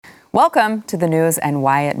Welcome to the news and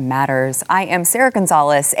why it matters. I am Sarah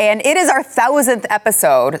Gonzalez, and it is our 1,000th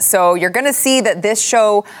episode. So you're going to see that this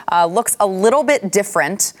show looks a little bit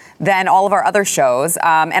different than all of our other shows.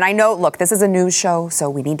 And I know, look, this is a news show, so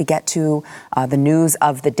we need to get to the news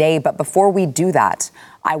of the day. But before we do that,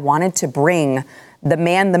 I wanted to bring the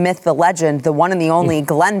man, the myth, the legend, the one and the only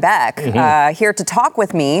Glenn Beck here to talk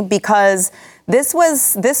with me, because this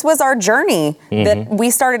was our journey that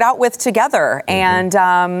we started out with together. And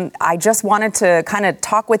I just wanted to kind of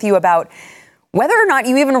talk with you about whether or not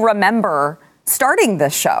you even remember starting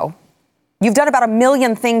this show. You've done about 1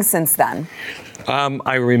 million things since then.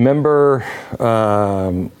 I remember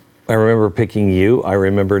picking you. I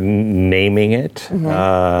remember naming it.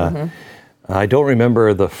 I don't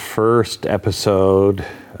remember the first episode.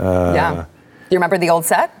 Do you remember the old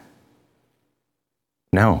set?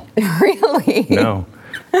 No. Really? No,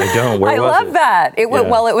 I don't. Where I was love it? that.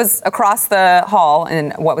 Well, it was across the hall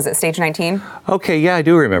in, what was it, Stage 19? Okay, yeah, I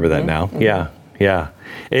do remember that now. Yeah.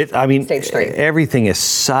 Stage 3. Everything is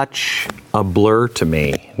such a blur to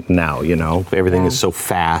me now, Everything is so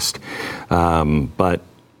fast. But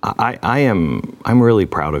I'm really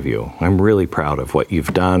proud of you. I'm really proud of what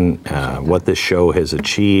you've done, what this show has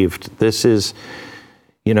achieved. This is,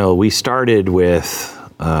 we started with,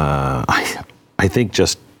 I think,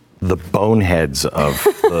 just the boneheads of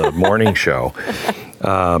the morning show.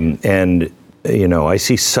 And, I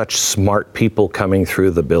see such smart people coming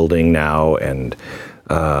through the building now, and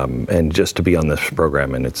just to be on this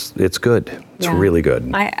program, and it's good. It's really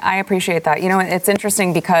good. I appreciate that. It's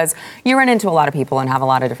interesting because you run into a lot of people and have a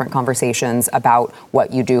lot of different conversations about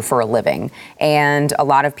what you do for a living. And a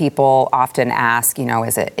lot of people often ask,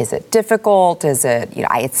 is it difficult? Is it,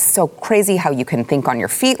 it's so crazy how you can think on your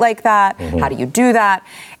feet like that. How do you do that?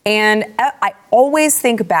 And I always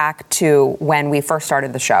think back to when we first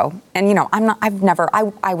started the show. And,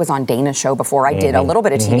 I was on Dana's show before. I did a little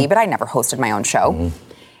bit of TV, but I never hosted my own show.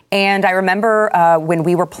 And I remember when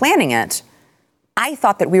we were planning it, I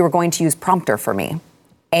thought that we were going to use Prompter for me.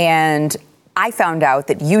 And I found out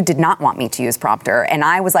that you did not want me to use Prompter. And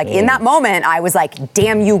I was like, in that moment, I was like,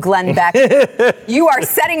 damn you, Glenn Beck. You are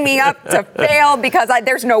setting me up to fail because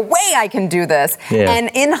there's no way I can do this. Yeah.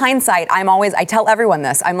 And in hindsight, I tell everyone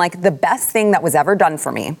this. I'm like, the best thing that was ever done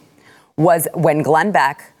for me was when Glenn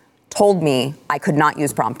Beck told me I could not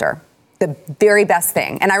use Prompter. The very best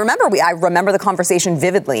thing. And I remember the conversation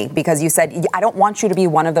vividly, because you said, I don't want you to be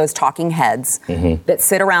one of those talking heads that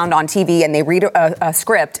sit around on TV and they read a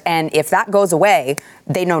script, and if that goes away,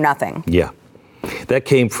 they know nothing. Yeah. That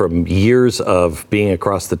came from years of being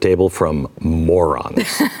across the table from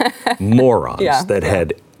morons that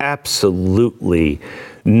had absolutely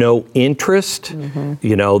no interest.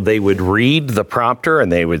 They would read the prompter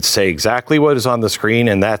and they would say exactly what is on the screen,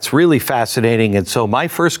 and that's really fascinating. And so my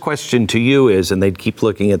first question to you is, and they'd keep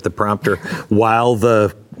looking at the prompter while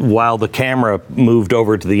the camera moved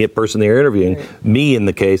over to the person they're interviewing, me in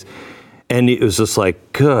the case, and it was just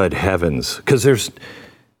like, good heavens, because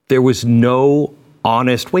there was no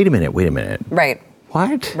honest, wait a minute. Right.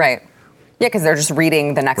 What? Right. Yeah, because they're just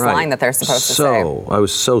reading the next line that they're supposed to say. I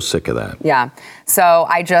was so sick of that. Yeah. So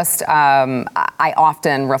I just, I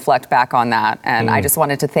often reflect back on that. And I just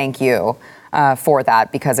wanted to thank you for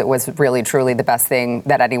that, because it was really, truly the best thing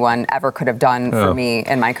that anyone ever could have done for me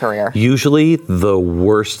in my career. Usually the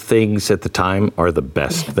worst things at the time are the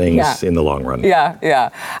best things in the long run.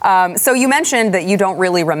 Yeah. So you mentioned that you don't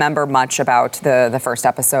really remember much about the first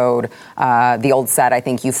episode, the old set. I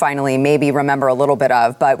think you finally maybe remember a little bit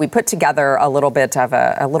of, but we put together a little bit of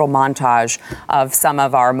a little montage of some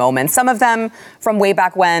of our moments, some of them from way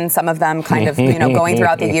back when, some of them kind of, going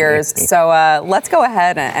throughout the years. So let's go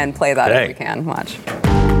ahead and play that if we can. Watch.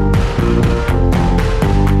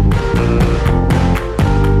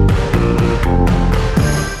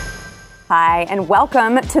 Hi, and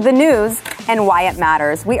welcome to the news and why it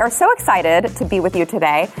matters. We are so excited to be with you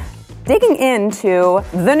today, digging into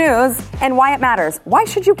the news and why it matters. Why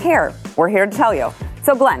should you care? We're here to tell you.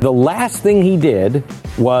 So, Glenn. The last thing he did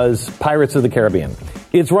was Pirates of the Caribbean.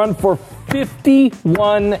 It's run for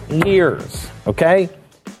 51 years, okay?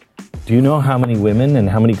 Do you know how many women and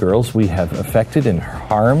how many girls we have affected and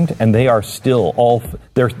harmed? And they are still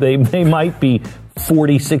they might be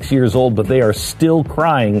 46 years old, but they are still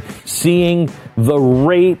crying, seeing the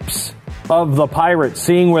rapes of the pirates,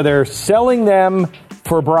 seeing where they're selling them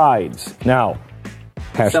for brides. Now,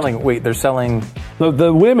 they're selling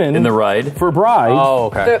the women in the ride for brides. Oh,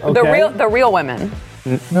 okay. The real women.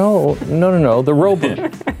 No. The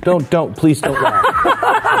robot. Please don't laugh.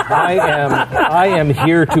 I am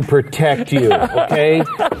here to protect you, okay?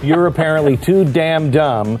 You're apparently too damn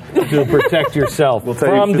dumb to protect yourself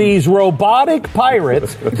from these robotic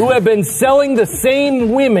pirates who have been selling the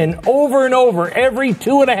same women over and over every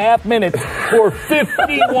 2.5 minutes for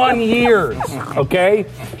 51 years, okay?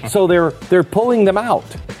 So they're pulling them out.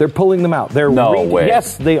 They're pulling them out. No way.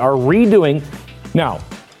 Yes, they are redoing. Now,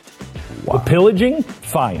 pillaging?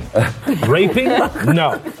 Fine. Raping?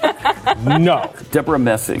 No. No. Deborah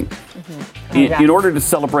Messing, in order to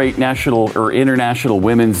celebrate National or International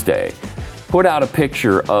Women's Day, put out a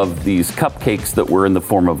picture of these cupcakes that were in the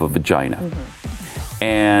form of a vagina.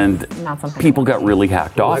 And people got really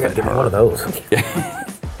hacked off at her. One of those.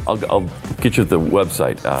 I'll get you the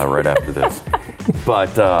website right after this.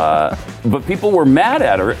 But people were mad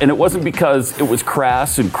at her, and it wasn't because it was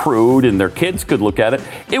crass and crude and their kids could look at it.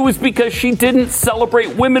 It was because she didn't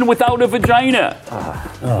celebrate women without a vagina.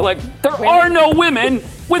 Like, there are no women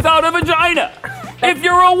without a vagina. If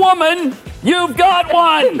you're a woman, you've got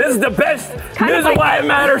one. This is the best Music Live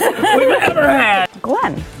Matters we've ever had.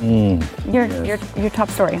 Glenn, your top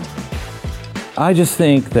story. I just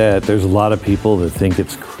think that there's a lot of people that think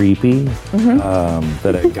it's creepy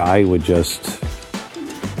that a guy would just,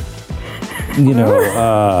 hang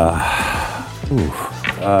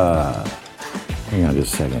on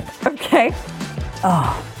just a second. Okay.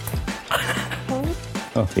 Oh,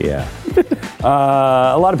 yeah.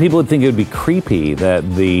 A lot of people would think it would be creepy that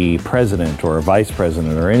the president or a vice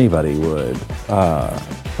president or anybody would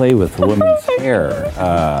play with a woman's hair.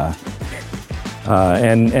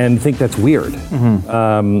 And think that's weird.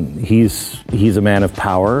 He's a man of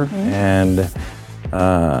power, and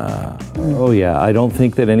I don't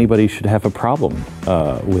think that anybody should have a problem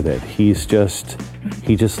with it. He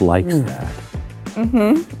just likes that,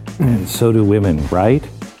 and so do women, right?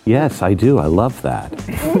 Yes, I do. I love that.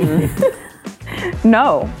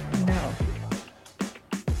 No.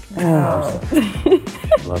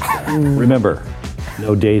 Loves that. Remember,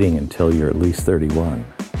 no dating until you're at least 31.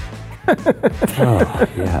 Oh,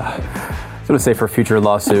 yeah. I was going to say for future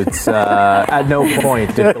lawsuits, at no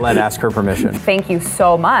point did Glenn ask her permission. Thank you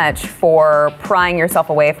so much for prying yourself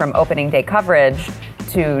away from opening day coverage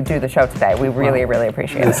to do the show today. We really, really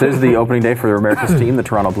appreciate it. This is the opening day for America's team, the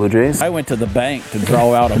Toronto Blue Jays. I went to the bank to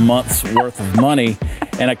draw out a month's worth of money,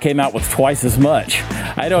 and I came out with twice as much.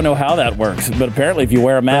 I don't know how that works, but apparently if you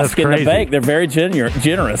wear a mask in the bank, they're very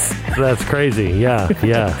generous. That's crazy. Yeah.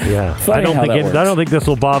 Funny how that works. I don't think this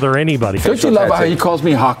will bother anybody. Don't you love how he calls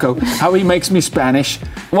me Jaco? How he makes me Spanish?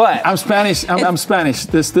 What? I'm Spanish. I'm Spanish.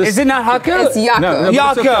 This. Is it not Jaco? It's Jaco. No, but it's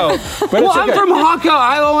Jaco. okay. But it's I'm okay. from Jaco.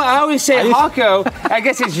 I always say Jaco. I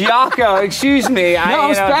guess it's Jaco. Excuse me.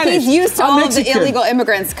 I'm Spanish. He's used to I'm all Mexican. of the illegal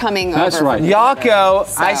immigrants coming That's over. right. Jaco.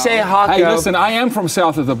 So. I say Jaco. Hey, listen, I am from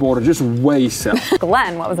south of the border, just way south.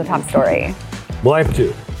 Glenn, what was the top story? Well, I have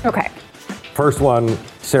two. Okay. First one,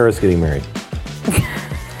 Sarah's getting married.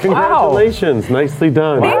 Congratulations. Nicely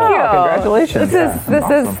done. Thank you. Congratulations. This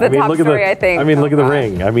is the top story, I think. I mean, look at the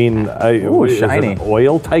ring. I mean, shiny. Is it an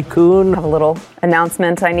oil tycoon? I have a little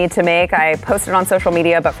announcement I need to make. I posted on social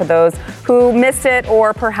media, but for those who missed it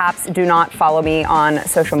or perhaps do not follow me on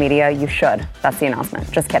social media, you should. That's the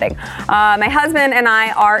announcement. Just kidding. My husband and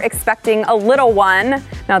I are expecting a little one.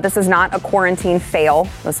 Now, this is not a quarantine fail.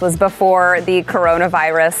 This was before the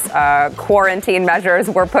coronavirus quarantine measures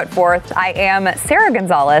were put forth. I am Sarah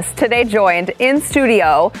Gonzalez, today joined in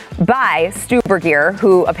studio by Stu Burgier,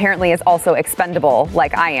 who apparently is also expendable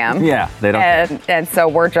like I am. Yeah, they don't. And so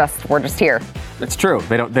we're just here. It's true.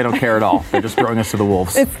 They don't care at all. They're just throwing us to the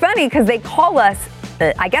wolves. It's funny because they call us,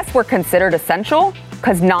 I guess we're considered essential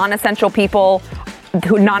because non-essential people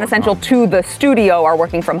who non-essential to the studio are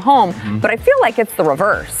working from home. But I feel like it's the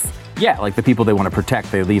reverse. Yeah, like the people they want to protect,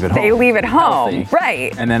 they leave at home. They leave at home, Healthy.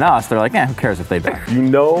 right. And then us, they're like, who cares if they die? You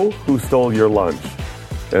know who stole your lunch.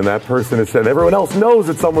 And that person has said, everyone else knows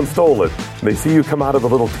that someone stole it. And they see you come out of the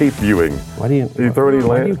little tape viewing. Why do you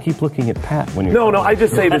keep looking at Pat when you're... No, I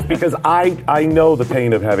just say this because I know the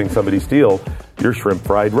pain of having somebody steal your shrimp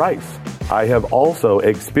fried rice. I have also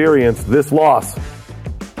experienced this loss.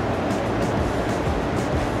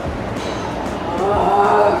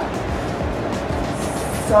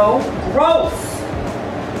 So gross.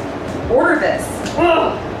 Order this.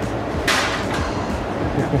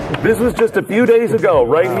 This was just a few days ago,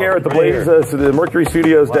 right here at the Blaze, the Mercury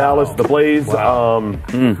Studios, Dallas, the Blaze. I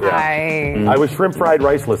was shrimp fried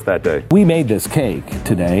riceless that day. We made this cake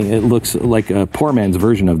today. It looks like a poor man's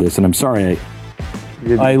version of this, and I'm sorry,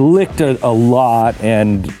 I licked it a lot,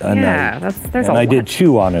 and Yeah, there's a I lot. did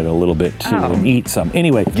chew on it a little bit too, and eat some.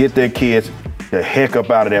 Anyway, Get there, kids. the heck up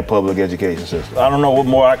out of that public education system. I don't know what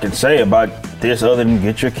more I can say about this other than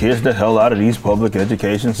get your kids the hell out of these public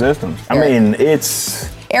education systems. I mean, it's...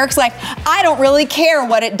 Eric's like, I don't really care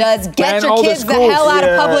what it does. Get your kids the hell out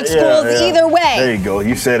of public schools either way. There you go.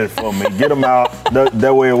 You said it for me. Get them out.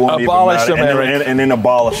 That way it won't abolish even matter. them, Eric. And then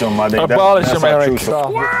abolish them. I think abolish them, our Eric. true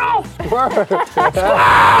Squirrel! Squirrel!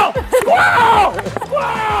 Squirrel!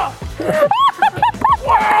 Squirrel!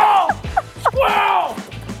 Squirrel! Squirrel!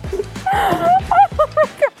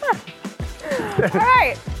 All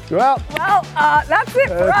right. Well, that's it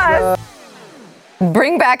for us.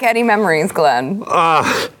 Bring back any memories, Glenn.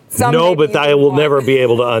 No, but I will never be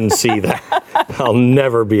able to unsee that. I'll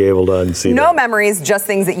never be able to unsee No that. memories, just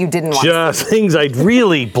things that you didn't want. Just things I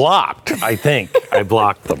really blocked, I think. I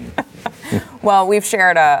blocked them. Well, we've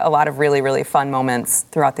shared a lot of really, really fun moments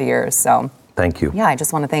throughout the years, so... Thank you. Yeah, I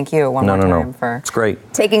just want to thank you one more time for It's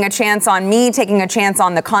great. taking a chance on me, taking a chance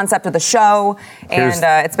on the concept of the show, and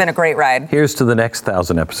it's been a great ride. Here's to the next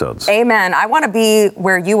 1,000 episodes. Amen. I want to be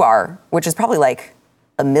where you are, which is probably like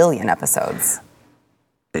 1 million episodes.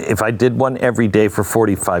 If I did one every day for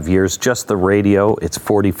 45 years, just the radio, it's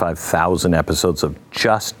 45,000 episodes of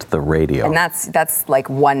just the radio. And that's like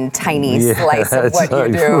one tiny slice of what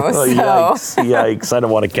you do. Yikes, I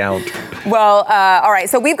don't want to count. Well, all right,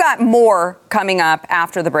 so we've got more coming up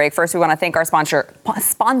after the break. First, we want to thank our sponsor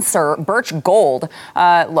Birch Gold.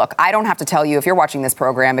 Look, I don't have to tell you, if you're watching this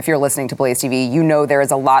program, if you're listening to Blaze TV, you know there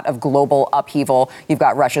is a lot of global upheaval. You've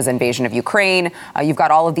got Russia's invasion of Ukraine. You've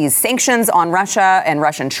got all of these sanctions on Russia and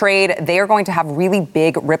Russian trade. They are going to have really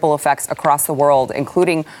big ripple effects across the world,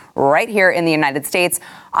 including right here in the United States.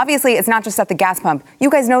 Obviously, it's not just at the gas pump. You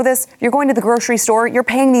guys know this. You're going to the grocery store. You're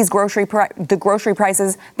paying these grocery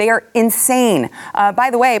prices. They are insane. By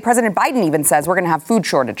the way, President Biden even says we're going to have food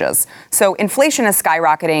shortages. So inflation is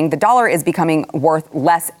skyrocketing. The dollar is becoming worth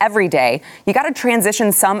less every day. You got to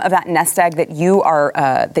transition some of that nest egg that you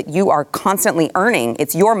are constantly earning.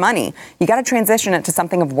 It's your money. You got to transition it to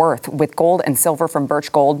something of worth with gold and silver from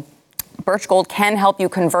Birch Gold. Birch Gold can help you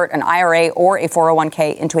convert an IRA or a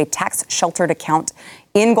 401k into a tax-sheltered account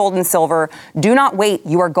in gold and silver. Do not wait.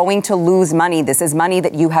 You are going to lose money. This is money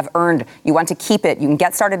that you have earned. You want to keep it. You can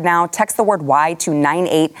get started now. Text the word Y to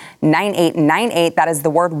 989898. That is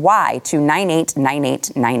the word Y to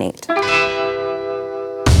 989898.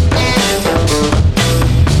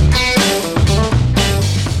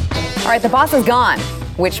 All right, the boss is gone,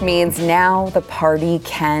 which means now the party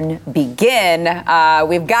can begin.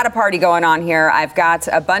 We've got a party going on here. I've got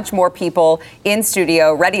a bunch more people in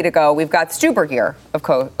studio ready to go. We've got Stu Burgier,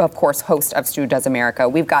 of course, host of Stu Does America.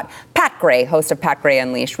 We've got Pat Gray, host of Pat Gray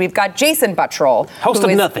Unleashed. We've got Jason Buttrell, host of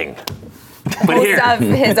nothing. But host of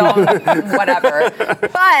his own whatever.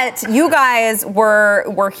 But you guys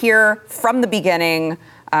were here from the beginning.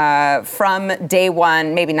 From day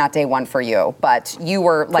one, maybe not day one for you, but you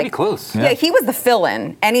were like pretty close. Yeah, he was the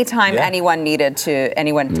fill-in. Anytime anyone needed to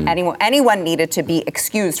be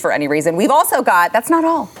excused for any reason. We've also got that's not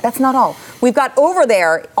all. We've got over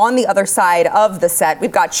there on the other side of the set.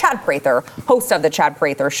 We've got Chad Prather, host of the Chad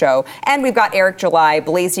Prather Show, and we've got Eric July,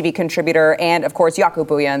 Blaze TV contributor, and of course Jaco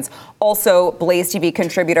Booyens, also Blaze TV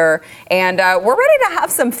contributor, and we're ready to have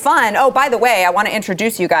some fun. Oh, by the way, I want to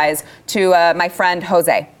introduce you guys to my friend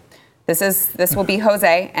Jose. This will be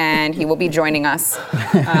Jose, and he will be joining us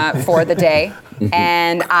for the day.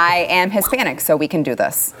 And I am Hispanic, so we can do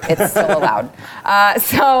this. It's still allowed.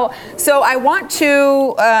 So I want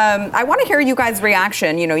to hear you guys'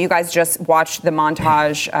 reaction. You know, you guys just watched the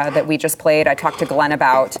montage that we just played. I talked to Glenn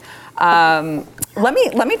about. Let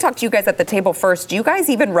me talk to you guys at the table first. Do you guys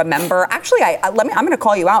even remember? Actually, I'm going to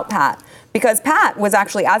call you out, Pat, because Pat was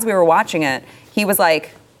actually, as we were watching it, he was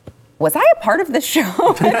like, was I a part of this show?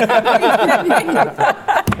 From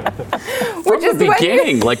the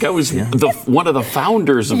beginning, like I was one of the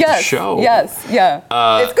founders of the show. Yes, yeah.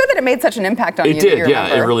 It's good that it made such an impact on you. It did,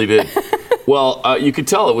 yeah, it really did. Well, you could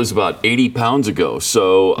tell it was about 80 pounds ago.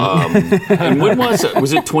 So, and when was it?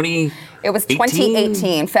 Was it 2018? It was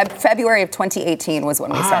 2018. February of 2018 was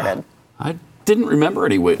when we started. I didn't remember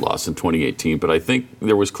any weight loss in 2018, but I think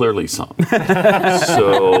there was clearly some.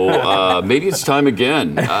 So maybe it's time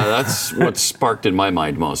again. That's what sparked in my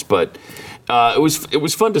mind most. But it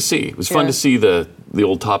was fun to see. It was fun to see the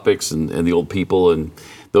old topics and the old people and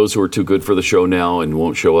those who are too good for the show now and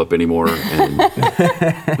won't show up anymore. And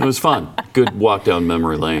it was fun. Good walk down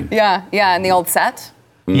memory lane. Yeah, and the old set.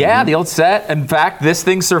 Yeah, the old set. In fact, this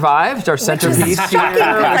thing survived. Our centerpiece here.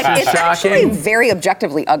 It's actually very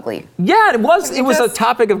objectively ugly. Yeah, it was. It was a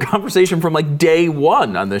topic of conversation from like day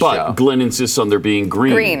one on this show. But Glenn insists on there being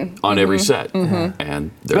green on every set,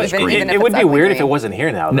 and there's green. It would be weird if it wasn't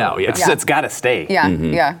here now. No, yeah. It's got to stay. Yeah,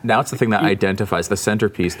 yeah. Now it's the thing that identifies the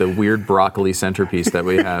centerpiece, the weird broccoli centerpiece that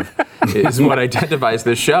we have, is what identifies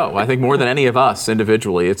this show. I think more than any of us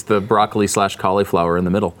individually, it's the broccoli / cauliflower in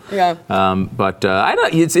the middle. Yeah. But I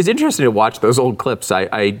don't. It's interesting to watch those old clips.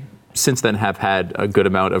 I since then have had a good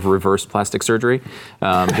amount of reverse plastic surgery,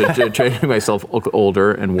 to try to make myself look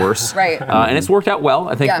older and worse. Right. And it's worked out well.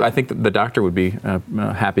 I think Yeah. I think the doctor would be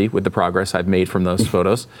happy with the progress I've made from those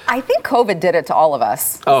photos. I think COVID did it to all of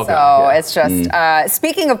us. Oh, so God, yeah. it's just,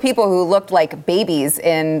 speaking of people who looked like babies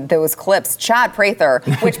in those clips, Chad Prather,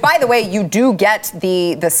 which by the way, you do get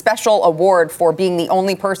the special award for being the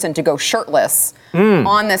only person to go shirtless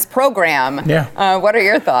on this program. Yeah. What are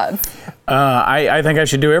your thoughts? I think I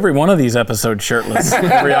should do every one of these episodes shirtless.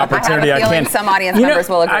 Every opportunity I have a feeling can. some audience members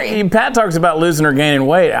will agree. Pat talks about losing or gaining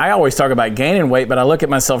weight. I always talk about gaining weight, but I look at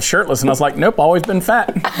myself shirtless and I was like, nope, always been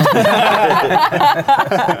fat.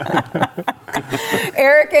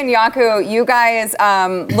 Eric and Yaku, you guys,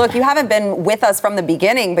 look, you haven't been with us from the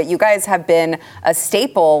beginning, but you guys have been a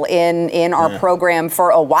staple in our program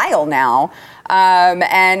for a while now.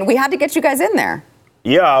 And we had to get you guys in there.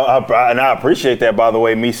 Yeah, and I appreciate that, by the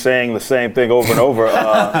way, me saying the same thing over and over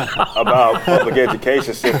about public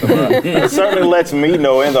education system. It certainly lets me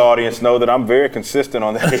know and the audience know that I'm very consistent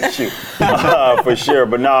on that issue, for sure.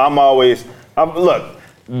 But no, look,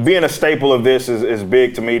 being a staple of this is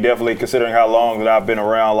big to me, definitely considering how long that I've been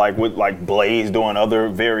around, like with like Blaze doing other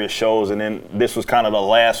various shows. And then this was kind of the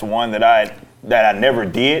last one that I never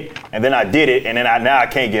did, and then I did it, and then now I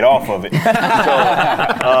can't get off of it. So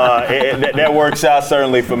that works out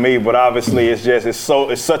certainly for me, but obviously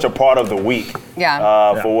it's such a part of the week.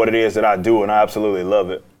 For what it is that I do, and I absolutely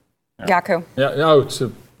love it. Yaku. Yeah, no,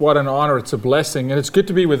 what an honor. It's a blessing. And it's good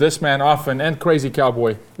to be with this man often and Crazy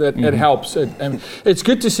Cowboy. It helps. And it's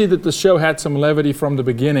good to see that the show had some levity from the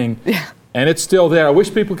beginning. Yeah. And it's still there. I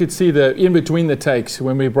wish people could see the in between the takes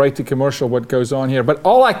when we break the commercial, what goes on here. But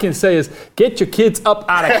all I can say is get your kids up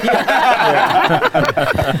out of here.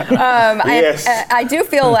 Yes. I do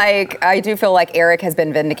feel like Eric has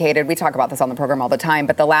been vindicated. We talk about this on the program all the time,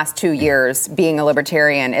 but the last 2 years being a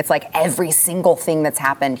libertarian, it's like every single thing that's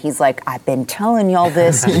happened, he's like, I've been telling y'all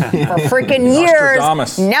this for freaking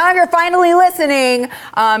years. Now you're finally listening.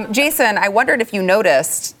 Jason, I wondered if you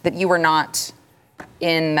noticed that you were not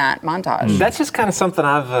in that montage. That's just kind of something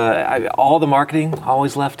all the marketing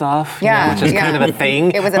always left off. Yeah, which is kind of a thing.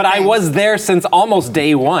 It was but I was there since almost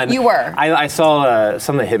day one. You were. I saw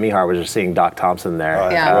something that hit me hard was just seeing Doc Thompson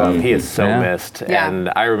there. He is so missed. Yeah.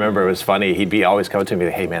 And I remember it was funny. He'd be always coming to me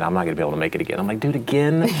like, hey man, I'm not going to be able to make it again. I'm like, dude,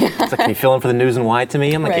 again? It's like, can you fill in for the news and why to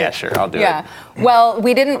me? I'm like, yeah, sure, I'll do it. Well,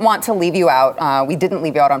 we didn't want to leave you out. We didn't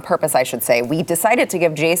leave you out on purpose, I should say. We decided to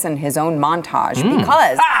give Jason his own montage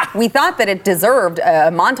because we thought that it deserved a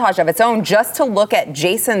montage of its own just to look at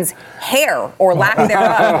Jason's hair or lack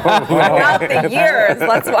thereof throughout the years.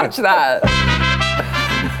 Let's watch that.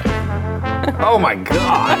 Oh my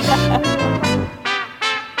gosh.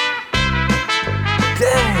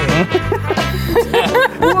 Dang.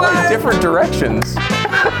 Different directions.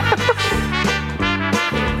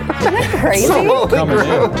 Isn't that crazy? So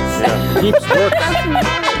Keeps working.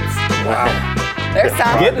 Wow. There's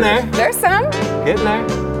some. Getting there. There's some. Getting there.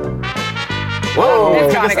 Whoa.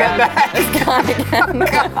 It's gone again. It's gone again.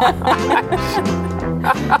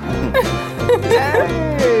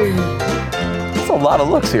 That's a lot of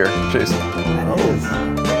looks here, Jason.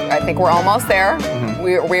 I think we're almost there.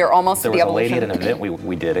 We are almost There to was the a lady evolution. at an event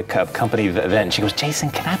we did, a company event, and she goes, Jason,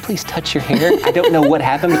 can I please touch your hair? I don't know what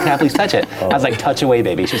happened, but can I please touch it? I was like, touch away,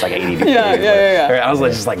 baby. She's like 80 degrees. Yeah. I was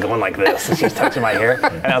like, just like going like this, and she's touching my hair,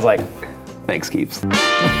 and I was like, thanks, Keeps. I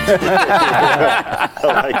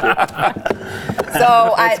like it.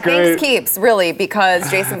 So thanks, Keeps, really,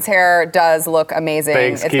 because Jason's hair does look amazing.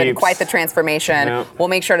 Thanks, It's been Keeps. quite the transformation. Yep. We'll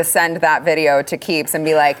make sure to send that video to Keeps and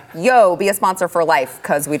be like, yo, be a sponsor for life,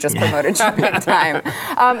 because we just promoted you big time.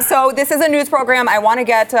 So this is a news program. I want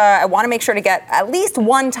to make sure to get at least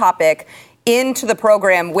one topic into the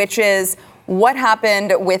program, which is what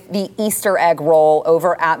happened with the Easter egg roll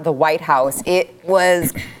over at the White House. It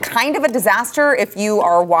was kind of a disaster if you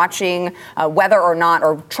are watching whether or not,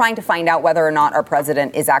 or trying to find out whether or not our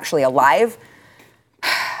president is actually alive.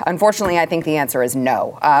 unfortunately, I think the answer is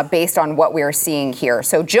no, based on what we're seeing here.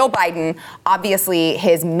 So Jill Biden, obviously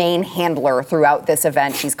his main handler throughout this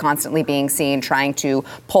event. She's constantly being seen trying to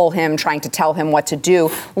pull him, trying to tell him what to do.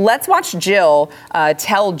 Let's watch Jill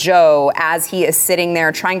tell Joe as he is sitting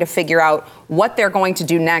there trying to figure out what they're going to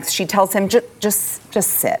do next. She tells him, just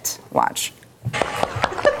sit. Watch.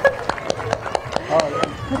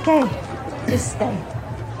 Okay, just stay.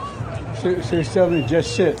 She's telling me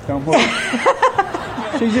just sit, don't move.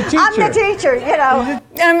 She's a teacher. I'm the teacher, you know.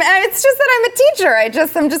 It's just that I'm a teacher.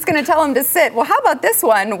 I'm just going to tell him to sit. Well, how about this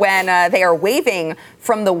one when they are waving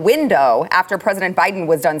from the window after President Biden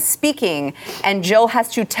was done speaking, and Jill has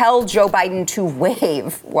to tell Joe Biden to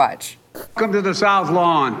wave. Watch. Welcome to the South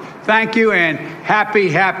Lawn. Thank you and happy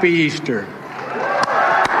Easter.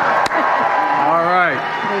 All right.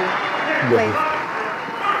 Wait.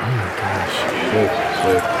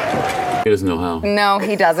 He doesn't know how. No,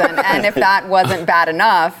 he doesn't. And if that wasn't bad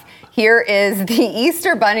enough, here is the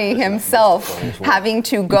Easter Bunny himself having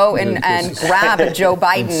to go and grab Joe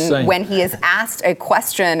Biden when he is asked a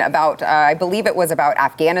question about, I believe it was about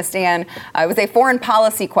Afghanistan. It was a foreign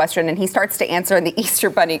policy question, and he starts to answer, and the Easter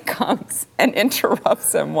Bunny comes and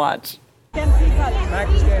interrupts him. Watch.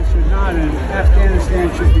 Pakistan should not, and Afghanistan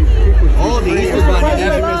should be people. Oh, the Easter Bunny,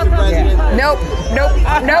 Mr. President. Nope.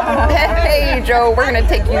 Hey, Joe, we're going to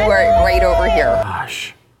take you right over here.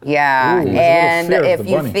 Gosh. Yeah, Ooh, and if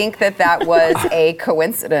you think that was a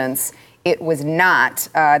coincidence, it was not.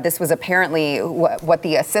 This was apparently what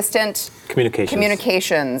the assistant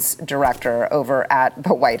communications director over at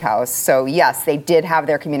the White House. So yes, they did have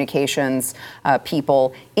their communications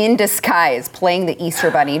people in disguise playing the Easter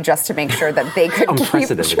Bunny just to make sure that they could keep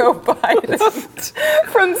Joe Biden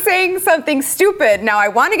from saying something stupid. Now, I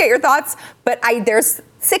want to get your thoughts, but there's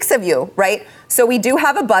 6 of you, right? So we do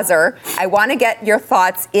have a buzzer. I want to get your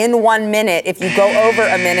thoughts in 1 minute. If you go over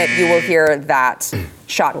a minute, you will hear that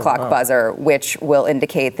shot clock buzzer, which will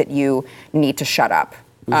indicate that you need to shut up.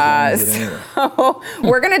 So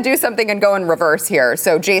we're going to do something and go in reverse here.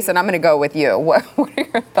 So, Jason, I'm going to go with you. What are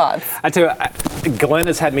your thoughts? I tell you, Glenn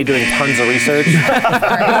has had me doing tons of research.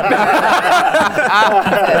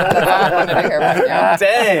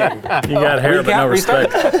 Dang. You got hair, but no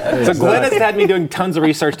respect. So Glenn has had me doing tons of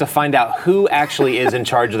research to find out who actually is in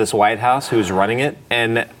charge of this White House, who's running it.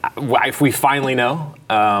 And if we finally know,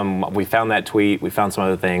 we found that tweet, we found some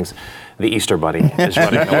other things. The Easter Bunny is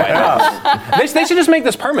running the White House. They should just make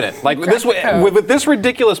this permanent. Like this, with this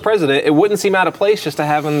ridiculous president, it wouldn't seem out of place just to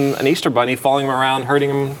have an Easter Bunny following him around,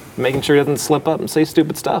 hurting him, making sure he doesn't slip up and say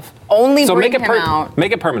stupid stuff. Only bring him out.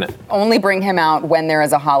 Make it permanent. Only bring him out when there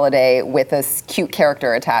is a holiday with a cute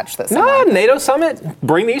character attached. No, NATO summit.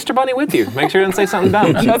 Bring the Easter Bunny with you. Make sure he doesn't say something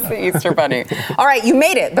dumb. Just the Easter Bunny. All right, you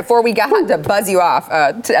made it before we got to buzz you off,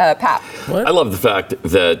 Pat. What? I love the fact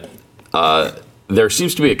that there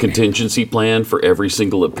seems to be a contingency plan for every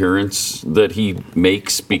single appearance that he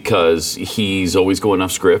makes because he's always going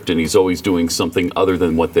off script and he's always doing something other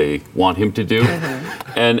than what they want him to do.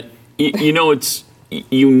 And you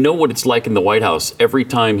know what it's like in the White House. Every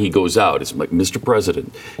time he goes out, it's like, Mr.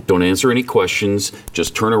 President, don't answer any questions.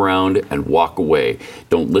 Just turn around and walk away.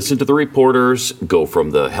 Don't listen to the reporters. Go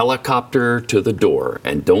from the helicopter to the door.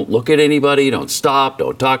 And don't look at anybody. Don't stop.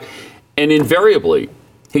 Don't talk. And invariably,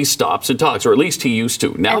 he stops and talks, or at least he used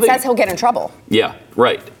to. Now and says he'll get in trouble. Yeah,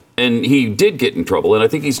 right. And he did get in trouble, and I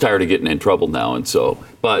think he's tired of getting in trouble now. And so,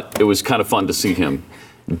 but it was kind of fun to see him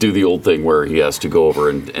do the old thing where he has to go over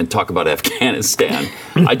and talk about Afghanistan.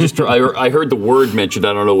 I heard the word mentioned.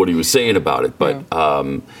 I don't know what he was saying about it, but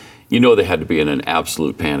they had to be in an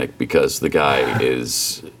absolute panic because the guy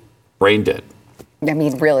is brain dead. I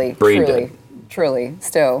mean, really, truly,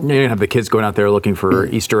 still. You're going to have the kids going out there looking for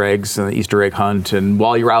Easter eggs and the Easter egg hunt. And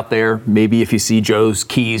while you're out there, maybe if you see Joe's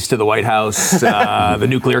keys to the White House, the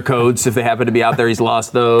nuclear codes, if they happen to be out there, he's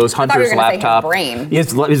lost those. Hunter's laptop.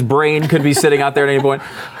 His brain could be sitting out there at any point.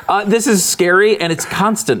 This is scary and it's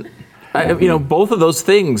constant. Both of those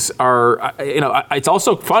things are, it's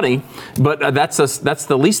also funny, but that's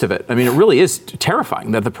the least of it. I mean, it really is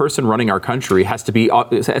terrifying that the person running our country has to be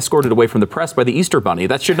escorted away from the press by the Easter Bunny.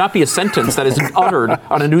 That should not be a sentence that is uttered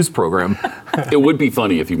on a news program. It would be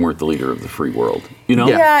funny if you weren't the leader of the free world,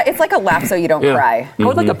 Yeah, it's like a laugh so you don't cry. I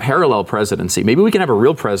would like a parallel presidency. Maybe we can have a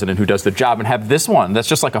real president who does the job and have this one that's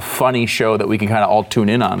just like a funny show that we can kind of all tune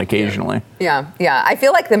in on occasionally. Yeah. I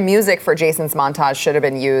feel like the music for Jason's montage should have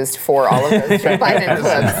been used for all of those Joe Biden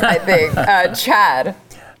clips, I think. Chad.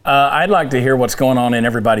 I'd like to hear what's going on in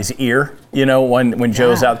everybody's ear. You know, when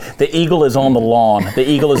Joe's out. The eagle is on the lawn. The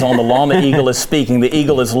eagle is on the lawn. The eagle is speaking. The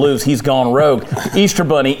eagle is loose. He's gone rogue. Easter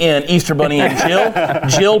Bunny in. Easter Bunny in.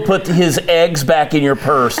 Jill put his eggs back in your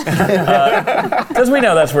purse. Because we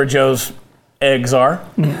know that's where Joe's eggs are.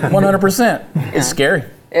 100%. It's scary.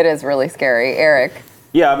 It is really scary. Eric?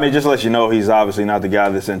 Yeah, I mean, just to let you know, he's obviously not the guy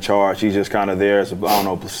that's in charge. He's just kind of there as a,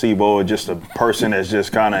 placebo, or just a person that's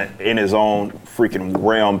just kind of in his own freaking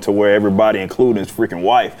realm, to where everybody, including his freaking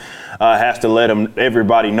wife, has to let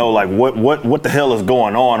everybody know, like, what the hell is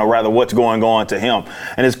going on, or rather what's going on to him.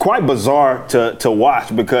 And it's quite bizarre to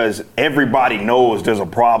watch, because everybody knows there's a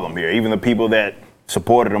problem here, even the people that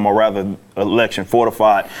supported him, or rather election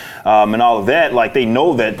fortified, and all of that. Like, they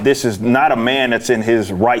know that this is not a man that's in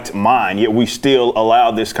his right mind, yet we still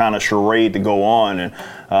allow this kind of charade to go on. And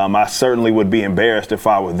I certainly would be embarrassed if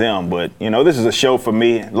I were them. But, you know, this is a show for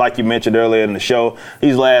me. Like you mentioned earlier in the show,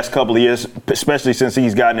 these last couple of years, especially since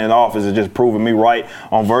he's gotten in office, has just proven me right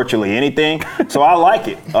on virtually anything. So I like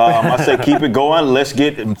it. I say keep it going. Let's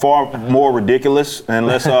get far more ridiculous, and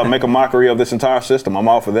let's make a mockery of this entire system. I'm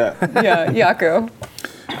all for that. Yeah, Jaco.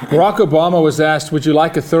 Barack Obama was asked, would you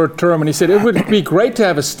like a third term? And he said, it would be great to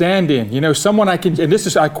have a stand-in, you know, someone I can, and this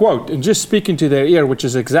is, I quote, and just speaking to their ear, which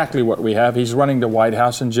is exactly what we have. He's running the White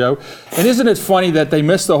House, and Joe. And isn't it funny that they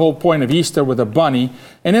missed the whole point of Easter with a bunny?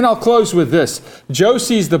 And then I'll close with this. Joe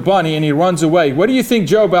sees the bunny and he runs away. What do you think,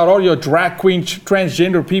 Joe, about all your drag queen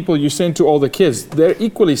transgender people you send to all the kids? They're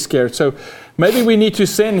equally scared. So maybe we need to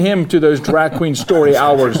send him to those drag queen story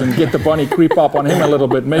hours and get the bunny creep up on him a little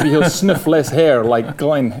bit. Maybe he'll sniff less hair like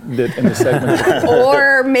Glenn did in the segment.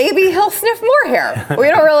 Or maybe he'll sniff more hair. We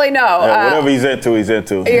don't really know. Whatever he's into, he's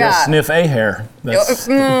into. Yeah. He'll sniff a hair.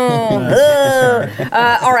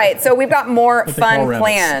 All right, so we've got more fun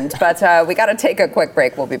planned, but we got to take a quick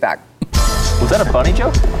break. We'll be back. Was that a bunny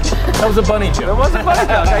joke? That was a bunny joke. It was a bunny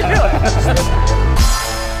joke. I knew it.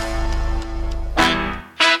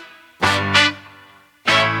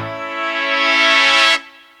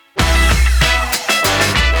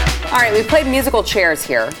 All right, we played musical chairs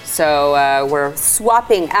here, so we're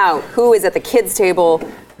swapping out who is at the kids' table,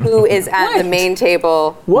 who is at the main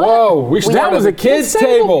table. Whoa, that was a kids'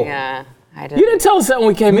 table. Yeah, I did. You didn't tell us that when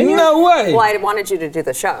we came in here. No way. Well, I wanted you to do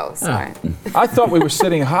the show. So I thought we were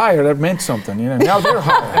sitting higher. That meant something, you know. Now they're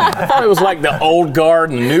higher. I thought it was like the old guard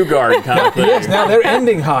and the new guard kind of thing. Yes, now they're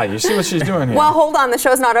ending high. You see what she's doing here? Well, hold on. The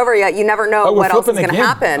show's not over yet. You never know what else is going to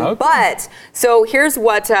happen. Okay. But, so here's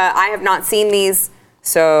what, I have not seen these.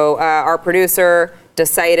 So our producer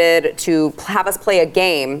decided to have us play a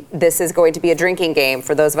game. This is going to be a drinking game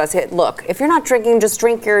for those of us. Look, if you're not drinking, just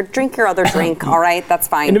drink your other drink, all right? That's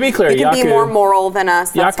fine. And to be clear, you can be more moral than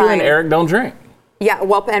us. That's Jaco fine. and Eric don't drink. Yeah,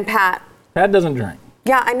 well, and Pat. Pat doesn't drink.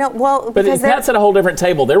 Yeah, I know. Well, but because Pat's at a whole different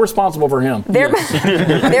table. They're responsible for him. They're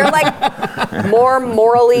like more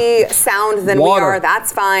morally sound than we are.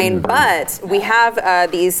 That's fine. But we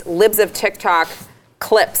have these libs of TikTok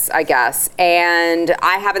clips, I guess, and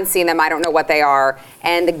I haven't seen them. I don't know what they are.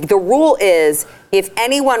 And the rule is, if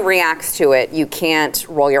anyone reacts to it, you can't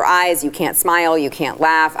roll your eyes, you can't smile, you can't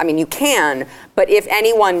laugh. I mean, you can, but if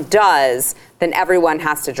anyone does, then everyone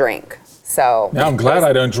has to drink. So now I'm glad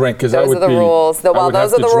I don't drink, because those are the rules. Well,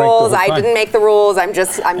 those are the rules. I didn't make the rules. I'm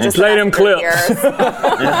just play them clips.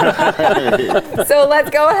 So let's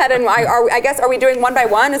go ahead and I guess, are we doing one by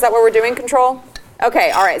one? Is that what we're doing, Control? Okay,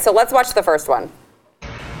 all right. So let's watch the first one.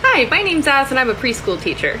 Hi, my name's Az and I'm a preschool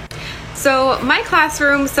teacher. So my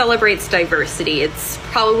classroom celebrates diversity. It's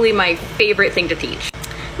probably my favorite thing to teach.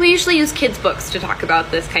 We usually use kids' books to talk about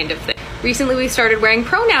this kind of thing. Recently we started wearing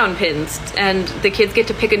pronoun pins, and the kids get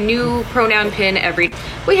to pick a new pronoun pin every.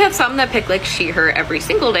 We have some that pick like she, her every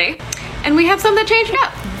single day, and we have some that change it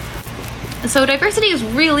up. So diversity is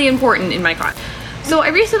really important in my class. So I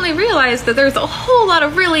recently realized that there's a whole lot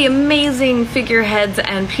of really amazing figureheads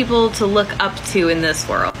and people to look up to in this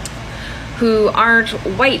world who aren't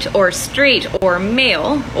white or straight or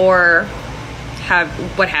male or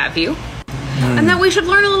what have you, and that we should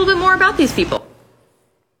learn a little bit more about these people.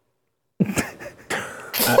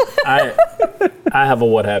 I have a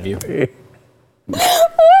what have you. What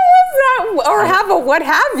was that? Or have a what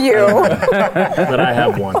have you? But I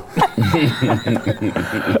have one.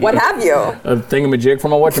 What have you? A thingamajig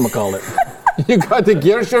from a whatchamacallit. You got the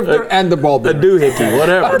gear shifter and the ball beater. A doohickey,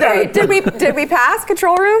 whatever. Okay, did we pass,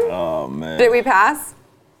 Control Room? Oh, man. Did we pass?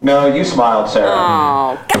 No, you smiled, Sarah.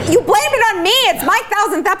 Oh, you blamed it on me. It's my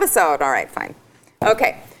 1000th episode. All right, fine.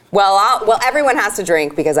 Okay. Well, everyone has to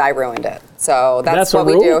drink because I ruined it. So that's what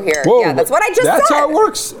we do here. Whoa, yeah, that's what I just said. That's how it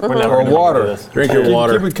works. Or water. Drink your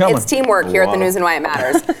water. Keep it coming. It's teamwork here at the News and Why It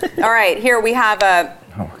Matters. All right, here we have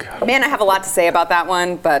Oh, God. Man, I have a lot to say about that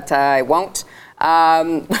one, but I won't.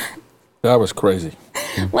 That was crazy.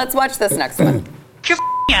 Let's watch this next one. Your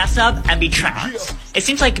ass up and be trans. It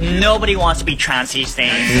seems like nobody wants to be trans these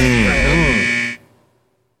days.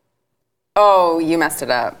 Oh, you messed it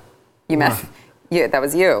up. You messed. Yeah, that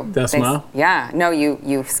was you. That smile? Yeah. No,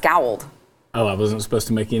 you scowled. Oh, I wasn't supposed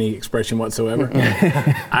to make any expression whatsoever?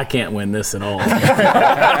 I can't win this at all. Okay,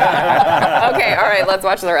 all right, let's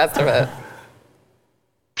watch the rest of it.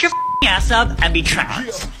 Your ass up and be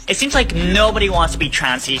trans. It seems like nobody wants to be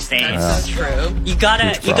trans these days. That's so true. You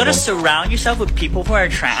gotta surround yourself with people who are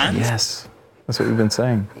trans. Yes. That's what we've been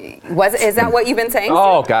saying. Is that what you've been saying?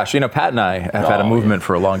 Oh, gosh. You know, Pat and I have had a movement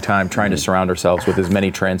for a long time trying to surround ourselves with as many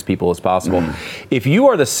trans people as possible. If you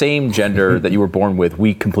are the same gender that you were born with,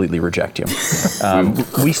 we completely reject you.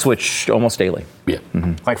 We switch almost daily. Yeah.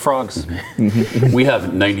 Like frogs. We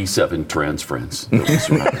have 97 trans friends.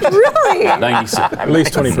 Really? 97. At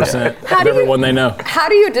least 20% of everyone they know. How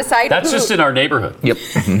do you decide That's who? just in our neighborhood. Yep.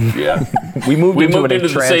 Yeah. We moved into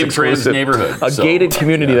the same trans neighborhood. A gated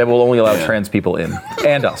community that will only allow trans people in.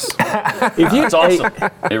 And us. It's awesome.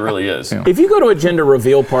 It really is. If you go to a gender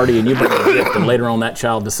reveal party and you bring a gift and later on that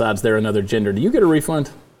child decides they're another gender, do you get a refund?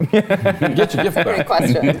 Get your gift back. Great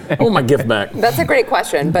question. I want my gift back. That's a great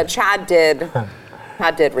question, but Chad did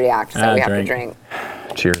react, so we have to drink.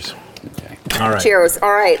 Cheers. All right. Cheers.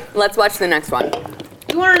 All right, let's watch the next one.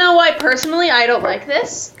 You want to know why personally I don't like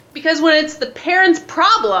this? Because when it's the parents'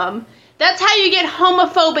 problem, that's how you get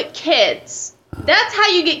homophobic kids. That's how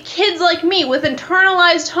you get kids like me with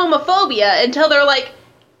internalized homophobia until they're like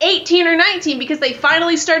 18 or 19 because they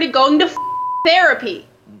finally started going to therapy.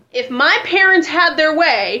 If my parents had their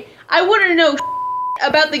way, I wouldn't know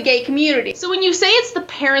about the gay community. So when you say it's the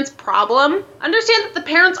parents' problem, understand that the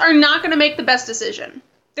parents are not going to make the best decision.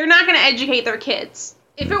 They're not going to educate their kids.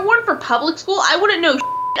 If it weren't for public school, I wouldn't know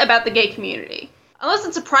about the gay community. Unless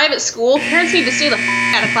it's a private school, parents need to stay the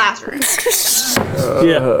out of classrooms.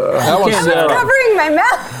 That was Sarah. Covering my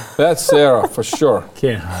mouth. That's Sarah, for sure.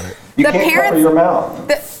 Can't hide it. You The can't parents- cover your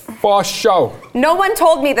mouth. For sure. No one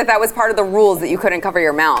told me that was part of the rules that you couldn't cover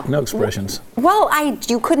your mouth. No expressions. Well,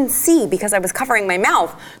 you couldn't see because I was covering my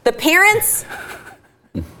mouth. The parents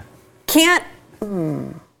can't.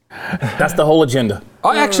 That's the whole agenda.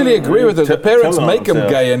 I actually agree with it. The parents Come on, make them Sarah.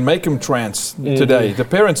 gay and make them trans today. The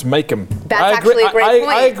parents make them. That's actually a great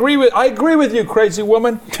point. I agree with you, crazy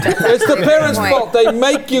woman. It's the parents' point. fault. They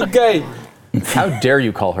make you gay. How dare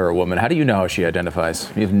you call her a woman? How do you know how she identifies?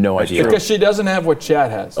 You have no idea. Because she doesn't have what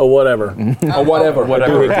Chad has. Or whatever. Or whatever.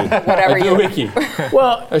 Whatever. Whatever A you. doohickey.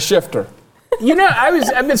 Well, A shifter. you know,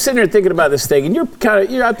 I've been sitting here thinking about this thing, and you're kind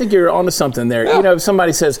of, I think you're onto something there. You know, if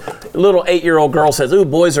somebody says, a little 8-year-old girl says, "Ooh,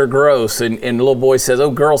 boys are gross," and the little boy says,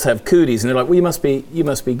 "Oh, girls have cooties," and they're like, "Well, you must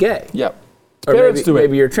be gay." Yep. Or Parents do it.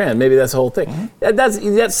 maybe you're trans. Maybe that's the whole thing.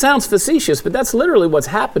 That sounds facetious, but that's literally what's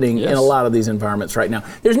happening in a lot of these environments right now.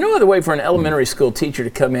 There's no other way for an elementary school teacher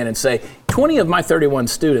to come in and say, 20 of my 31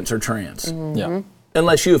 students are trans. Yeah.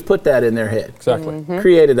 Unless you have put that in their head. Exactly.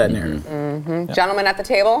 Created that narrative. Gentlemen at the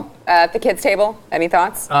table, at the kids' table, any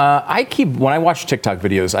thoughts? When I watch TikTok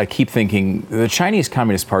videos, I keep thinking the Chinese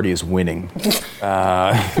Communist Party is winning. This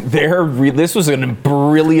was a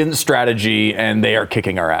brilliant strategy, and they are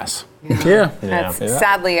kicking our ass. Yeah.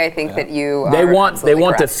 Sadly, I think that you. They are want absolutely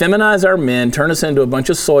to correct. feminize our men, turn us into a bunch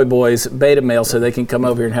of soy boys, beta males, so they can come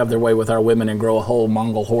over here and have their way with our women and grow a whole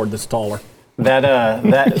Mongol horde that's taller. That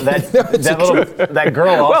girl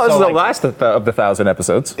also. Well, this is the last of the 1,000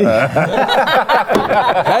 episodes. Hey,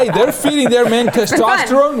 they're feeding their men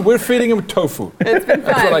testosterone. We're feeding them tofu. It's been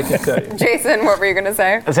fun. That's what I can tell you. Jason, what were you going to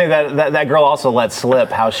say? I'd say that girl also let slip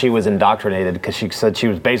how she was indoctrinated because she said she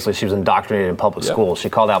was indoctrinated in public schools.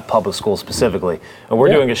 She called out public schools specifically. And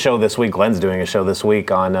we're doing a show this week. Glenn's doing a show this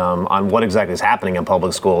week on what exactly is happening in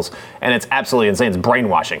public schools, and it's absolutely insane. It's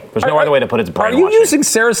brainwashing. There's no other way to put it. It's Are brainwashing. you using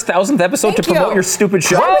Sarah's 1,000th episode to promote your stupid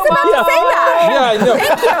show? I was about to say that. Yeah, I know.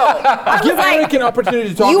 Thank you. I Give was Eric an opportunity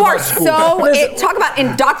to talk you about are school. talk about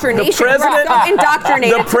indoctrination. The president, We're so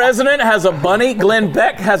indoctrinated. The president has a bunny. Glenn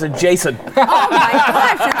Beck has a Jason. Oh my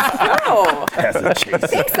gosh, it's true.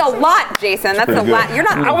 Thanks a lot, Jason. That's a lot. You're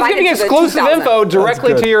not. I was invited giving to the exclusive 2000. info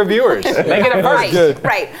directly to your viewers. Make it a first.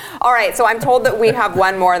 Right. All right. So I'm told that we have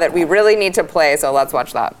one more that we really need to play. So let's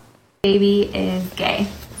watch that. Baby is gay.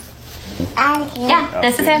 Yeah,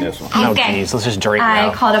 this is him. He's Oh, gay. geez, let's just drink I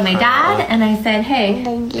now. called up my dad and I said, hey,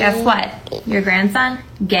 guess what? Your grandson,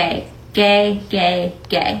 gay. Gay, gay,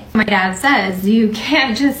 gay. My dad says, you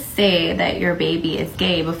can't just say that your baby is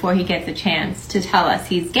gay before he gets a chance to tell us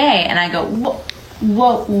he's gay. And I go, whoa,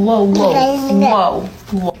 whoa, whoa, whoa, whoa,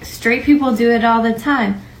 whoa. Straight people do it all the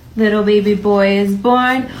time. Little baby boy is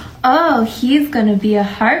born. Oh, he's gonna be a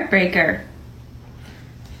heartbreaker.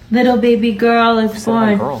 Little baby girl is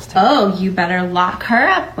born. Oh, you better lock her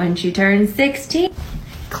up when she turns 16.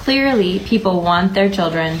 Clearly, people want their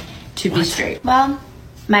children to be straight. Well,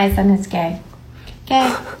 my son is gay.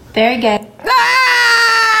 Gay. Very gay.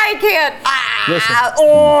 I can't.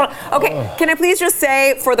 Okay, can I please just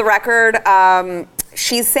say, for the record,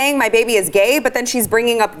 she's saying my baby is gay, but then she's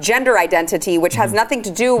bringing up gender identity, which has nothing to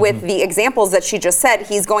do with the examples that she just said.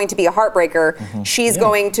 He's going to be a heartbreaker. She's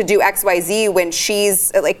going to do XYZ when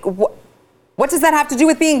she's like, what does that have to do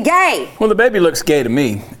with being gay? Well, the baby looks gay to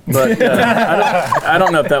me, but I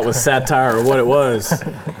don't know if that was satire or what it was,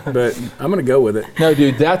 but I'm going to go with it. No,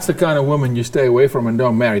 dude, that's the kind of woman you stay away from and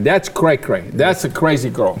don't marry. That's cray-cray. That's a crazy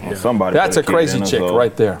girl. Well, somebody That's a better keep crazy in chick us,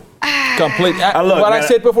 right there. Complete. look, What I man,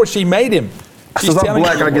 said before, she made him. Since I'm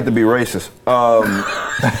black, I get to be racist.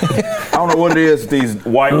 I don't know what it is, these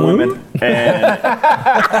white women,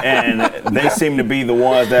 and they seem to be the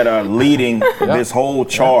ones that are leading this whole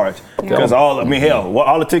charge. Because all the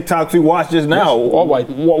TikToks we watched just now, white,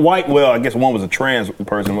 well, I guess one was a trans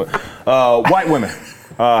person, but white women.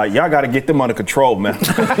 Y'all got to get them under control, man.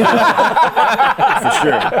 For sure.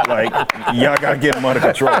 Like, y'all got to get them under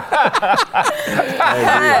control.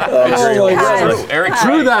 Eric's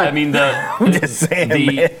right. I mean,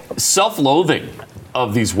 the self-loathing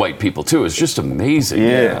of these white people, too, is just amazing.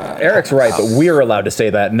 Yeah. Eric's right, but we're allowed to say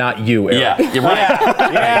that, not you, Eric. Yeah, you're right.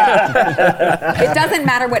 It doesn't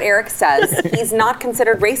matter what Eric says. He's not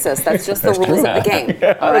considered racist. That's just the rules of the game.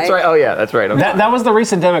 All That's right. Oh, yeah, that's right. Okay. That was the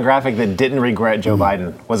recent demographic that didn't regret Joe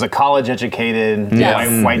Biden, was a college-educated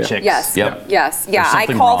white chick. Yes. Yep. Yes. Yeah. I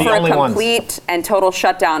call for a complete and total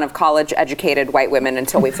shutdown of college-educated white women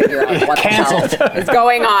until we figure out what the hell is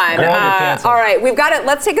going on. All right, we've got it.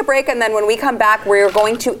 Let's take a break, and then when we come back, we're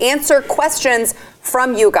going to answer questions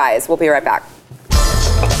from you guys. We'll be right back.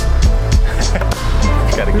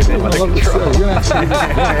 Gotta get them under control.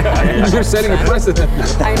 You're setting a precedent.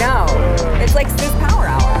 I know. It's like Sue's Power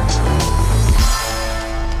Hour.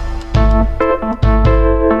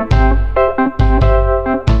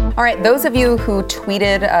 All right, those of you who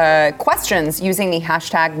tweeted questions using the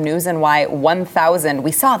hashtag NewsNY1000,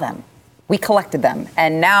 we saw them. We collected them,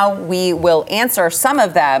 and now we will answer some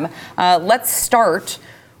of them. Let's start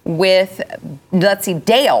with,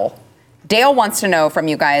 Dale. Dale wants to know from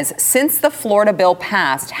you guys, since the Florida bill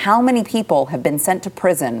passed, how many people have been sent to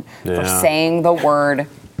prison for saying the word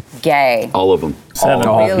gay? All of them.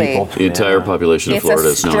 Really? The entire population of Florida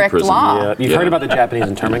is now in strict prison. law. Yeah. You've heard about the Japanese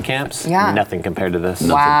internment camps? Yeah. Nothing compared to this.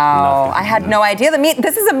 Wow. I had no idea.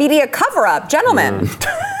 This is a media cover-up. Gentlemen,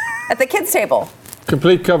 at the kids' table.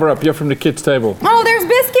 Complete cover-up. You're from the kids' table. Oh, there's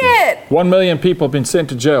Biscuit. 1 million people have been sent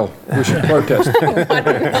to jail. We should protest. 1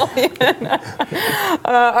 million.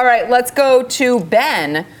 All right, let's go to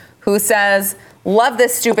Ben, who says, love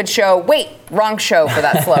this stupid show. Wait, wrong show for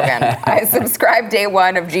that slogan. I subscribed day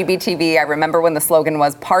one of GBTV. I remember when the slogan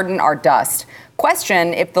was, pardon our dust.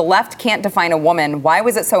 Question, if the left can't define a woman, why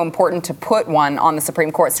was it so important to put one on the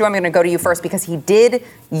Supreme Court? Stu, I'm going to go to you first because he did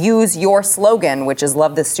use your slogan, which is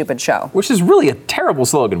love this stupid show. Which is really a terrible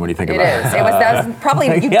slogan when you think about it. It is. That was probably,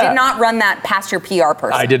 you did not run that past your PR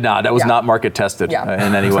person. I did not. That was not market tested in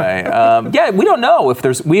any way. We don't know if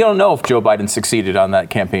Joe Biden succeeded on that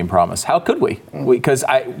campaign promise. How could we? Because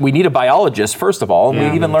we need a biologist, first of all, and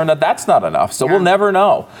we even learned that that's not enough. So we'll never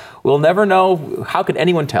know. We'll never know. How could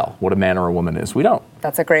anyone tell what a man or a woman is? We don't.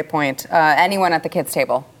 That's a great point. Anyone at the kids'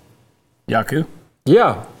 table? Yaku?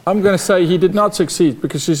 Yeah, I'm going to say he did not succeed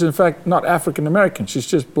because she's in fact not African American. She's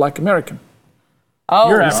just Black American. Oh,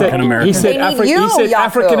 you're African American. He said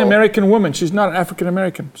African American woman. She's not African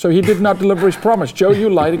American. So he did not deliver his promise. Joe,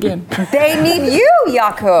 you lied again. They need you,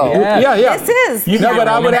 Yaku. Yeah. This is. But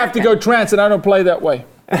I would have to go trans, and I don't play that way.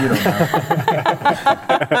 You don't know.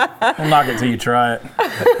 We'll knock it till you try it.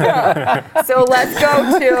 So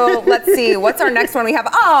let's see, what's our next one we have?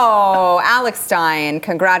 Oh, Alex Stein,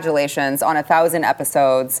 congratulations on 1,000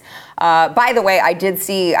 episodes. By the way, I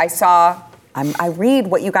read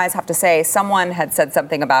what you guys have to say. Someone had said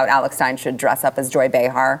something about Alex Stein should dress up as Joy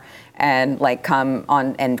Behar and come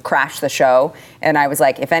on and crash the show. And I was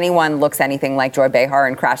like, if anyone looks anything like Joy Behar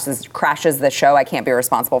and crashes the show, I can't be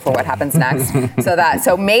responsible for what happens next.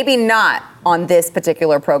 So maybe not on this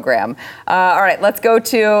particular program. All right, let's go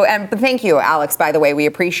to, and thank you, Alex, by the way. We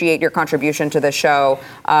appreciate your contribution to the show.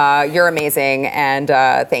 You're amazing, and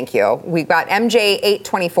thank you. We've got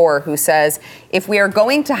MJ824 who says, if we are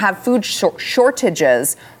going to have food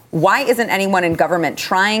shortages, why isn't anyone in government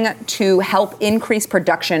trying to help increase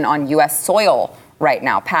production on U.S. soil right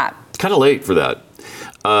now? Pat? It's kind of late for that.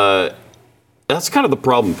 That's kind of the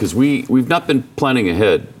problem because we've not been planning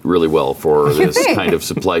ahead really well for this kind of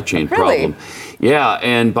supply chain problem. Yeah,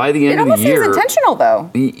 and by the end of the year, it almost seems intentional, though.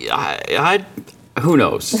 Who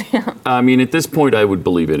knows? I mean, at this point, I would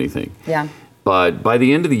believe anything. Yeah. But by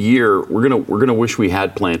the end of the year, we're gonna wish we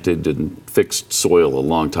had planted and fixed soil a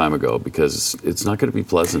long time ago because it's not going to be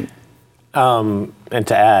pleasant. And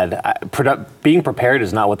to add, being prepared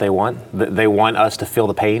is not what they want. They want us to feel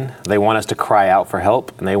the pain. They want us to cry out for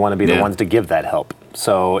help, and they want to be the ones to give that help.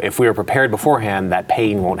 So if we are prepared beforehand, that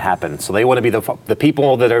pain won't happen. So they want to be the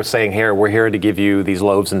people that are saying, here, we're here to give you these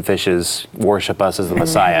loaves and fishes, worship us as the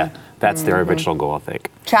Messiah. That's their original goal, I think.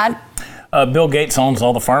 Chad? Bill Gates owns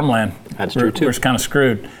all the farmland. That's true, too. We're kind of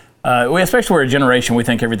screwed. Especially we're a generation, we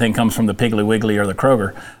think everything comes from the Piggly Wiggly or the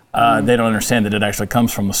Kroger. They don't understand that it actually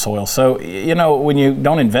comes from the soil. So, when you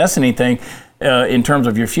don't invest in anything in terms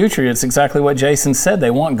of your future, it's exactly what Jason said.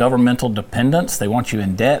 They want governmental dependence. They want you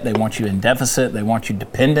in debt. They want you in deficit. They want you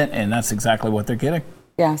dependent. And that's exactly what they're getting.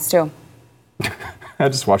 Yeah, Stu. I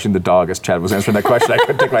was just watching the dog as Chad was answering that question. I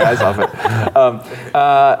couldn't take my eyes off it.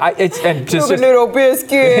 Little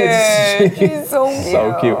biscuit. She's so cute.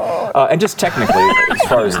 So cute. And just technically, as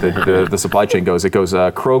far as the supply chain goes, it goes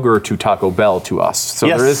Kroger to Taco Bell to us. So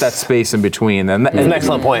there is that space in between. And that's an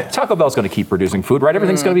excellent point. Taco Bell's going to keep producing food, right?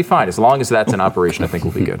 Everything's going to be fine. As long as that's in operation, I think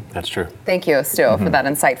we'll be good. That's true. Thank you, Stu, for that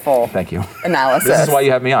insightful analysis. This is why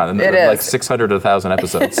you have me on. It is. Like 600 to 1,000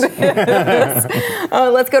 episodes.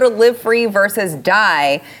 Let's go to Live Free versus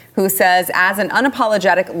Die, who says, as an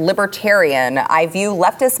unapologetic libertarian, I view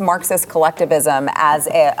leftist Marxist collectivism as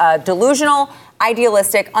a delusional,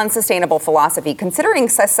 idealistic, unsustainable philosophy. Considering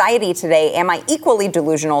society today, am I equally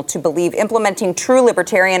delusional to believe implementing true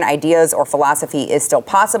libertarian ideas or philosophy is still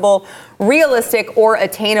possible, realistic, or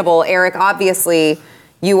attainable? Eric, obviously,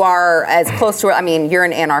 you are as close to, you're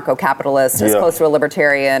an anarcho-capitalist, as close to a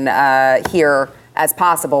libertarian here as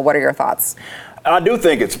possible. What are your thoughts? I do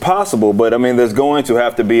think it's possible, but there's going to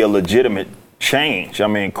have to be a legitimate change.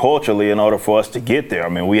 Culturally, in order for us to get there.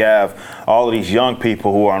 We have all of these young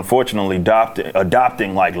people who are unfortunately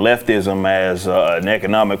adopting like leftism as an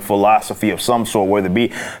economic philosophy of some sort, whether it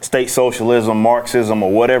be state socialism, Marxism,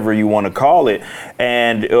 or whatever you want to call it.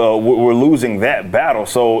 And we're losing that battle.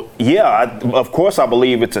 So, of course, I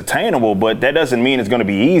believe it's attainable, but that doesn't mean it's going to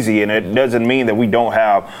be easy. And it doesn't mean that we don't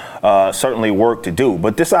have certainly work to do.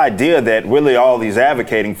 But this idea that really all these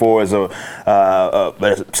advocating for is a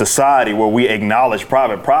society where we acknowledge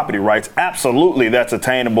private property rights, absolutely that's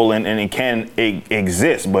attainable and it can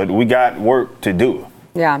exist, but we got work to do.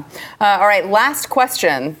 Yeah. All right, last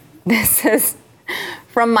question. This is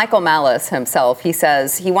from Michael Malice himself. He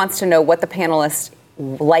says he wants to know what the panelists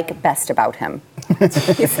like best about him.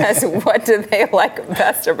 He says, what do they like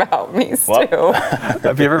best about me, Stu? If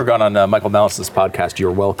you've ever gone on Michael Malice's podcast,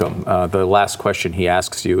 you're welcome. The last question he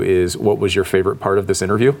asks you is, what was your favorite part of this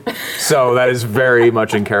interview? So that is very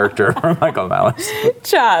much in character for Michael Malice.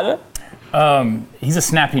 Chad? He's a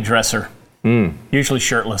snappy dresser, usually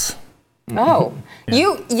shirtless. Oh,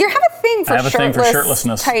 you have a thing for I have a thing for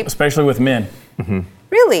shirtlessness, especially with men. Mm-hmm.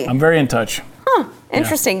 Really? I'm very in touch. Huh.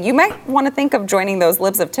 Interesting. Yeah. You might want to think of joining those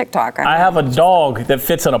Libs of TikTok. I have a dog that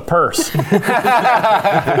fits in a purse. you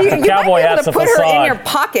might be able to put her in your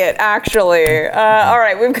pocket, actually. All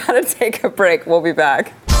right, we've got to take a break. We'll be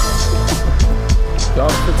back.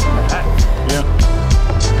 Dog fits in a hat. Yeah.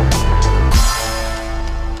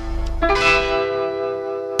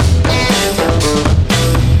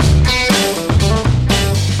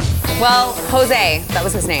 Well, Jose, that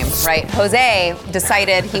was his name, right? Jose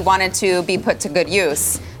decided he wanted to be put to good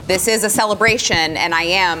use. This is a celebration, and I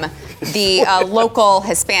am the local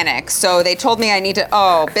Hispanic. So they told me I need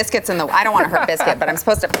to, Biscuit's in the, I don't want to hurt Biscuit, but I'm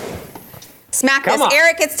supposed to smack this.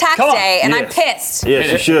 Eric, it's tax day, and I'm pissed.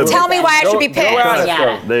 Yes, you should. Tell me why I should be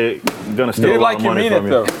pissed. They're going to steal a lot of money from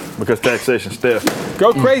you because taxation's stiff.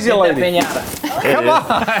 Go crazy, lady. Come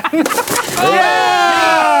on.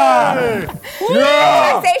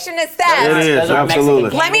 Taxation is theft. It is,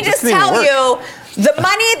 absolutely. Let me just tell you, the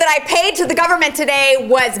money that I paid to the government today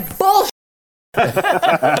was bullshit.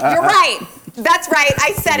 You're right. That's right.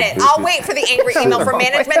 I said it. I'll wait for the angry email from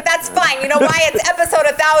management. That's fine. You know why? It's episode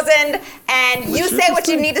 1000, and you say what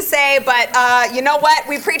you need to say, but you know what?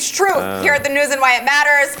 We preach truth here at the News and Why It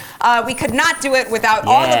Matters. We could not do it without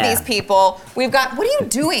all of these people. We've got, what are you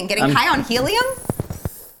doing? Getting high on helium?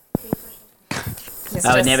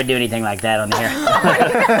 I would never do anything like that on here.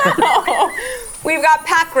 We've got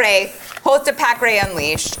Pat Gray, host of Pat Gray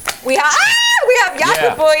Unleashed. We have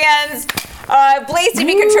Yahoo Bullions. Blaze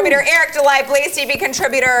TV contributor Eric DeLay, Blaze TV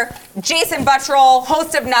contributor Jason Buttrell,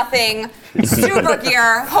 host of Nothing, Stu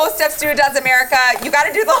Burkier, host of Stu Does America. You got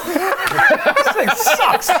to do the. This thing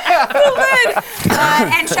sucks.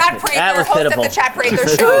 And Chad Prather, host of the Chad Prather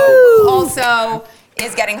Show, who also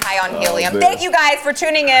is getting high on helium. Thank you guys for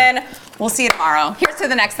tuning in. We'll see you tomorrow. Here's to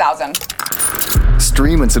the next 1,000.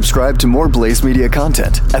 Stream and subscribe to more Blaze Media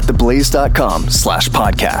content at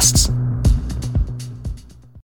theblaze.com/podcasts.